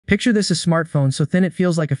Picture this: a smartphone so thin it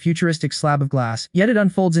feels like a futuristic slab of glass, yet it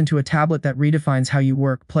unfolds into a tablet that redefines how you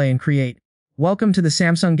work, play, and create. Welcome to the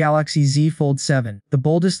Samsung Galaxy Z Fold 7, the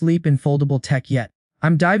boldest leap in foldable tech yet.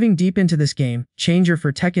 I'm diving deep into this game changer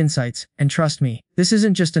for tech insights, and trust me, this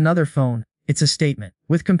isn't just another phone, it's a statement.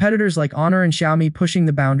 With competitors like Honor and Xiaomi pushing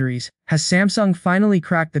the boundaries, has Samsung finally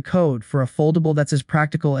cracked the code for a foldable that's as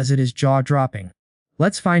practical as it is jaw-dropping?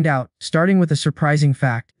 Let's find out, starting with a surprising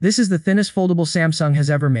fact. This is the thinnest foldable Samsung has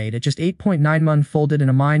ever made at just 8.9 mm unfolded and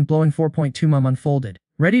a mind-blowing 4.2 mm unfolded.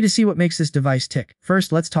 Ready to see what makes this device tick?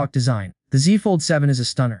 First, let's talk design. The Z Fold 7 is a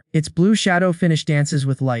stunner. Its blue shadow finish dances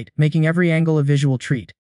with light, making every angle a visual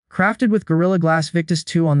treat. Crafted with Gorilla Glass Victus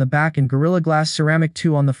 2 on the back and Gorilla Glass Ceramic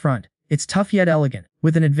 2 on the front, it's tough yet elegant,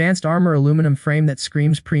 with an advanced armor aluminum frame that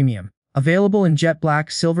screams premium. Available in jet black,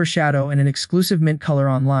 silver shadow, and an exclusive mint color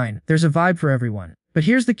online, there's a vibe for everyone. But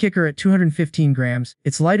here's the kicker: at 215 grams,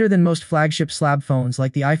 it's lighter than most flagship slab phones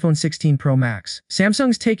like the iPhone 16 Pro Max.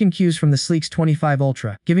 Samsung's taken cues from the sleek's 25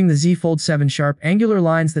 Ultra, giving the Z Fold 7 sharp, angular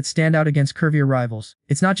lines that stand out against curvier rivals.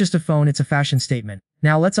 It's not just a phone, it's a fashion statement.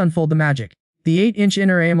 Now let's unfold the magic. The 8-inch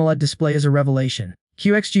inner AMOLED display is a revelation.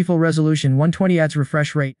 QXG full resolution 120 Hz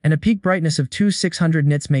refresh rate, and a peak brightness of 2600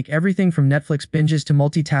 nits make everything from Netflix binges to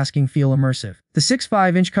multitasking feel immersive. The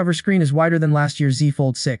 6.5-inch cover screen is wider than last year's Z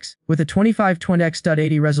Fold 6, with a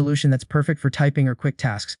 25x/80 resolution that's perfect for typing or quick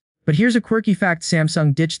tasks. But here's a quirky fact: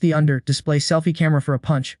 Samsung ditched the under-display selfie camera for a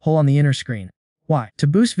punch hole on the inner screen. Why? To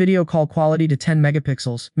boost video call quality to 10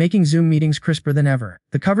 megapixels, making Zoom meetings crisper than ever.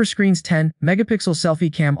 The cover screen's 10-megapixel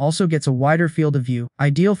selfie cam also gets a wider field of view,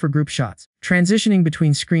 ideal for group shots. Transitioning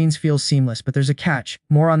between screens feels seamless, but there's a catch.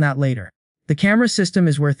 More on that later. The camera system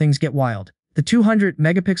is where things get wild. The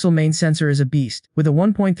 200-megapixel main sensor is a beast, with a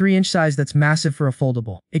 1.3-inch size that's massive for a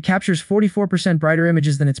foldable. It captures 44% brighter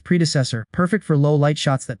images than its predecessor, perfect for low-light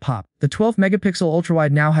shots that pop. The 12-megapixel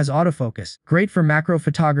ultrawide now has autofocus, great for macro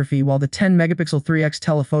photography, while the 10-megapixel 3x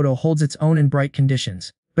telephoto holds its own in bright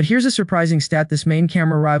conditions. But here's a surprising stat: this main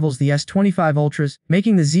camera rivals the S25 Ultras,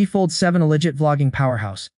 making the Z Fold 7 a legit vlogging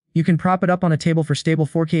powerhouse. You can prop it up on a table for stable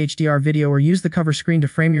 4K HDR video or use the cover screen to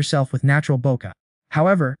frame yourself with natural bokeh.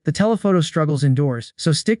 However, the telephoto struggles indoors,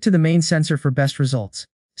 so stick to the main sensor for best results.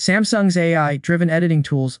 Samsung's AI-driven editing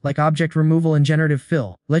tools, like object removal and generative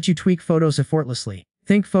fill, let you tweak photos effortlessly.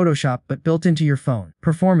 Think Photoshop, but built into your phone.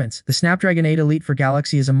 Performance: the Snapdragon 8 Elite for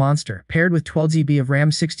Galaxy is a monster, paired with 12 GB of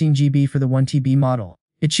RAM, 16 GB for the 1TB model.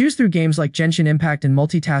 It chews through games like Genshin Impact and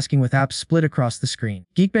multitasking with apps split across the screen.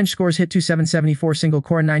 Geekbench scores hit 2774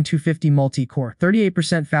 single-core and 9250 multi-core,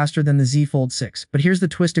 38% faster than the Z Fold 6. But here's the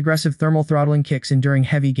twist: aggressive thermal throttling kicks in during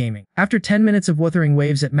heavy gaming. After 10 minutes of wuthering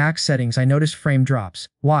waves at max settings, I noticed frame drops.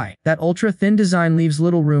 Why? That ultra-thin design leaves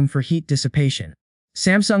little room for heat dissipation.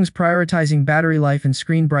 Samsung's prioritizing battery life and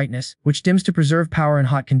screen brightness, which dims to preserve power in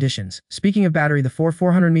hot conditions. Speaking of battery, the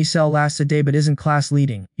 400 mAh cell lasts a day but isn't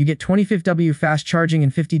class-leading. You get 25W fast charging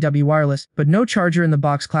and 50W wireless, but no charger in the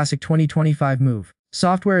box. Classic 2025 move.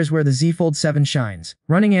 Software is where the Z Fold 7 shines.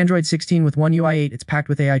 Running Android 16 with One UI 8, it's packed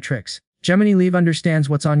with AI tricks. Gemini Live understands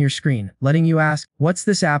what's on your screen, letting you ask, "What's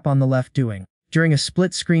this app on the left doing?" during a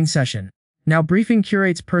split-screen session. Now Briefing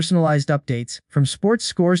curates personalized updates, from sports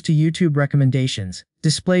scores to YouTube recommendations,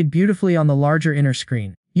 displayed beautifully on the larger inner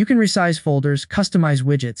screen. You can resize folders, customize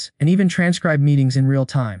widgets, and even transcribe meetings in real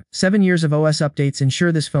time. 7 years of OS updates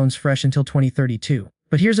ensure this phone's fresh until 2032.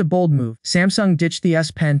 But here's a bold move: Samsung ditched the S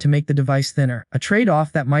Pen to make the device thinner, a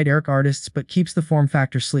trade-off that might irk artists but keeps the form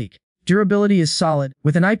factor sleek. Durability is solid,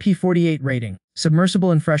 with an IP48 rating,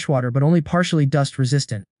 submersible in freshwater but only partially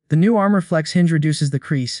dust-resistant. The new Armor Flex hinge reduces the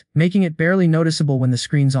crease, making it barely noticeable when the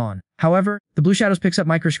screen's on. However, the blue shadows picks up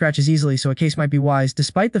micro scratches easily, so a case might be wise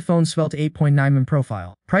despite the phone's svelte 8.9 mm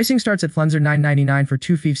profile. Pricing starts at flenser $999 for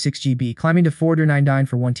 256 GB, climbing to $499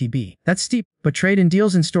 for 1TB. That's steep, but trade-in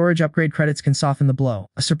deals and storage upgrade credits can soften the blow.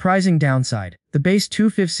 A surprising downside: the base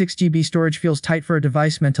 256 GB storage feels tight for a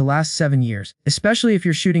device meant to last 7 years, especially if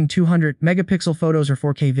you're shooting 200-megapixel photos or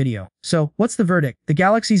 4K video. So, what's the verdict? The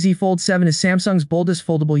Galaxy Z Fold 7 is Samsung's boldest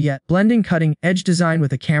foldable yet, blending cutting-edge design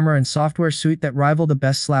with a camera and software suite that rival the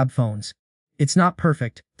best slab phones. It's not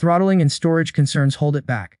perfect, throttling and storage concerns hold it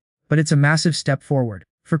back, but it's a massive step forward.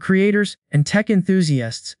 For creators and tech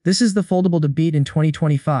enthusiasts, this is the foldable to beat in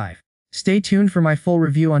 2025. Stay tuned for my full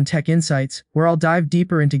review on Tech Insights, where I'll dive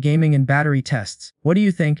deeper into gaming and battery tests. What do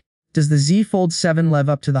you think? Does the Z Fold 7 live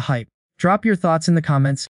up to the hype? Drop your thoughts in the comments.